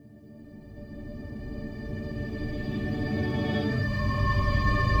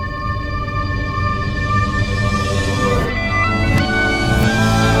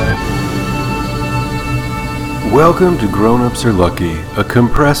Welcome to Grown Ups Are Lucky, a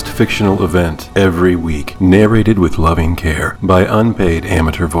compressed fictional event every week, narrated with loving care by unpaid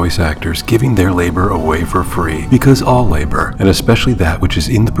amateur voice actors giving their labor away for free, because all labor, and especially that which is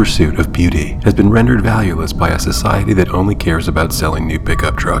in the pursuit of beauty, has been rendered valueless by a society that only cares about selling new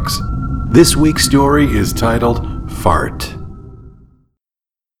pickup trucks. This week's story is titled Fart.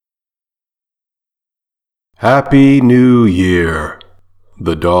 Happy New Year!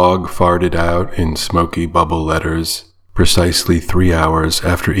 The dog farted out in smoky bubble letters, precisely 3 hours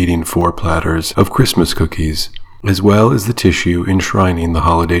after eating 4 platters of Christmas cookies, as well as the tissue enshrining the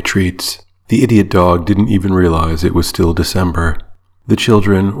holiday treats. The idiot dog didn't even realize it was still December. The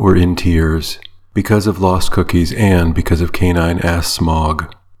children were in tears, because of lost cookies and because of canine ass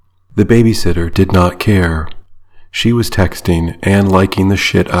smog. The babysitter did not care. She was texting and liking the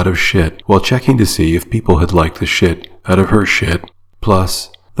shit out of shit while checking to see if people had liked the shit out of her shit.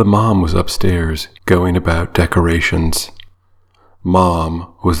 Plus, the mom was upstairs, going about decorations.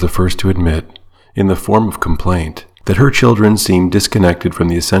 Mom was the first to admit, in the form of complaint, that her children seemed disconnected from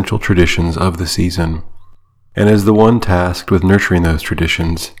the essential traditions of the season. And as the one tasked with nurturing those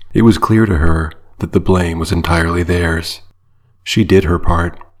traditions, it was clear to her that the blame was entirely theirs. She did her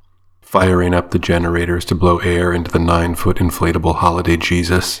part, firing up the generators to blow air into the 9-foot inflatable holiday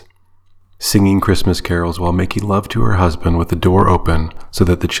Jesus, singing Christmas carols while making love to her husband with the door open so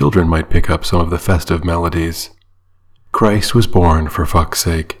that the children might pick up some of the festive melodies. Christ was born, for fuck's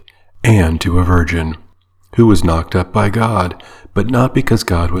sake, and to a virgin, who was knocked up by God, but not because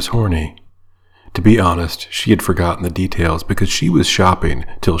God was horny. To be honest, she had forgotten the details because she was shopping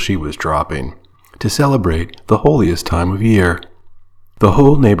till she was dropping, to celebrate the holiest time of year. The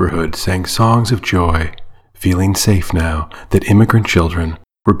whole neighborhood sang songs of joy, feeling safe now that immigrant children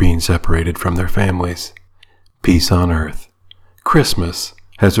were being separated from their families. Peace on earth. Christmas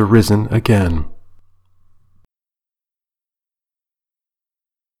has arisen again.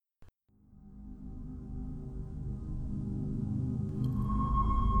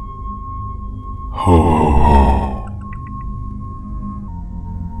 Ho ho ho.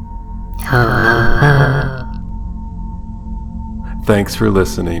 Ho ho ho. Thanks for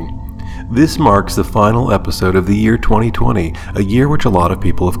listening. This marks the final episode of the year 2020, a year which a lot of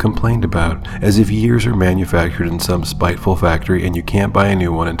people have complained about, as if years are manufactured in some spiteful factory and you can't buy a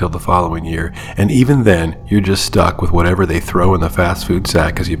new one until the following year, and even then, you're just stuck with whatever they throw in the fast food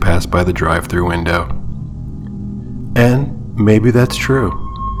sack as you pass by the drive-thru window. And maybe that's true.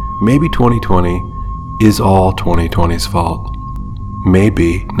 Maybe 2020 is all 2020's fault.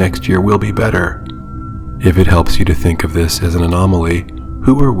 Maybe next year will be better. If it helps you to think of this as an anomaly,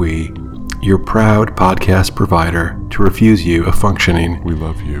 who are we, your proud podcast provider, to refuse you a functioning, we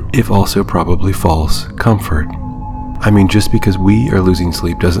love you, if also probably false, comfort? I mean, just because we are losing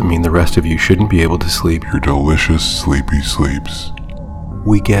sleep doesn't mean the rest of you shouldn't be able to sleep your delicious sleepy sleeps.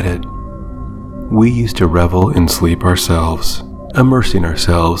 We get it. We used to revel in sleep ourselves, immersing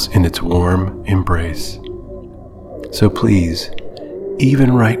ourselves in its warm embrace. So please,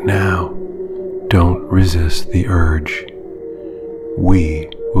 even right now, don't resist the urge. We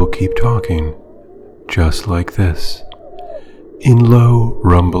will keep talking, just like this, in low,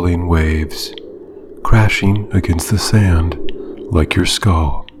 rumbling waves, crashing against the sand like your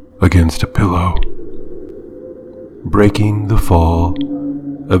skull against a pillow, breaking the fall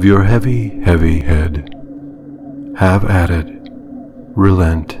of your heavy, heavy head. Have at it,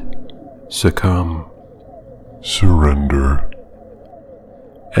 relent, succumb, surrender,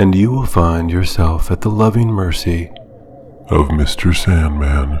 and you will find yourself at the loving mercy of Mr.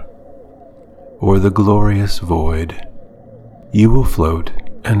 Sandman, or the glorious void. You will float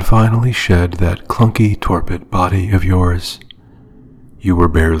and finally shed that clunky, torpid body of yours. You were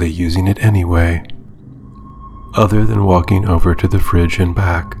barely using it anyway, other than walking over to the fridge and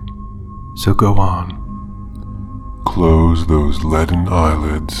back. So go on. Close those leaden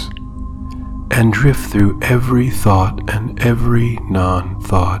eyelids and drift through every thought and every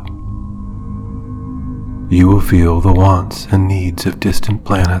non-thought. You will feel the wants and needs of distant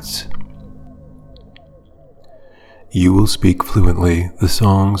planets. You will speak fluently the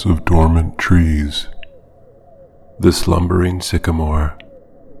songs of dormant trees, the slumbering sycamore,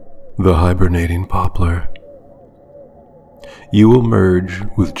 the hibernating poplar. You will merge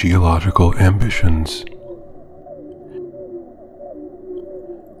with geological ambitions,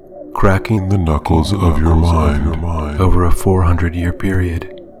 cracking the knuckles of your mind over a 400-year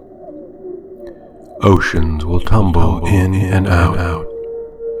period. Oceans will tumble in and out.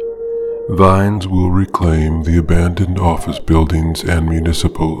 Vines will reclaim the abandoned office buildings and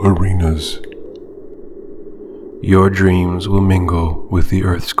municipal arenas. Your dreams will mingle with the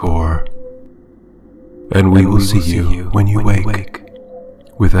Earth's core. And we will see you when you wake,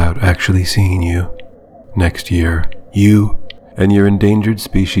 without actually seeing you. Next year, you and your endangered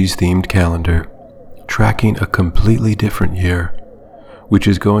species themed calendar, tracking a completely different year, which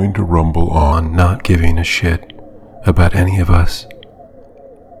is going to rumble on not giving a shit about any of us,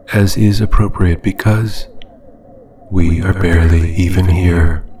 as is appropriate because we are barely even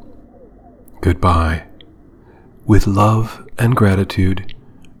here. Goodbye. With love and gratitude,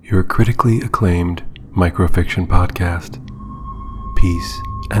 your critically acclaimed microfiction podcast. Peace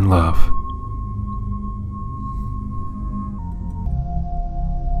and love.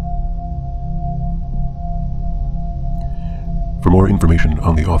 For more information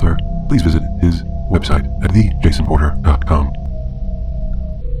on the author, please visit his website at thejasonporter.com.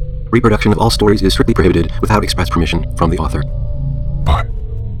 Reproduction of all stories is strictly prohibited without express permission from the author. Bye.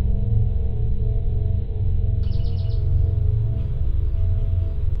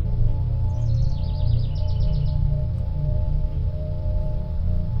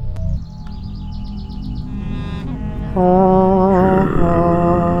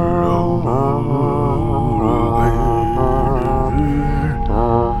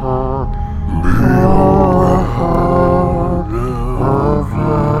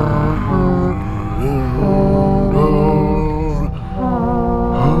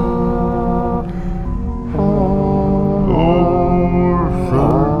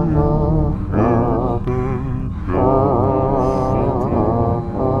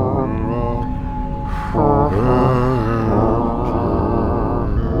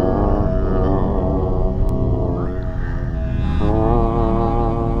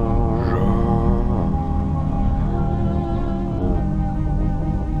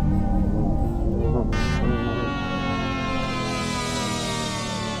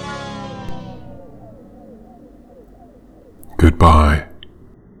 Goodbye.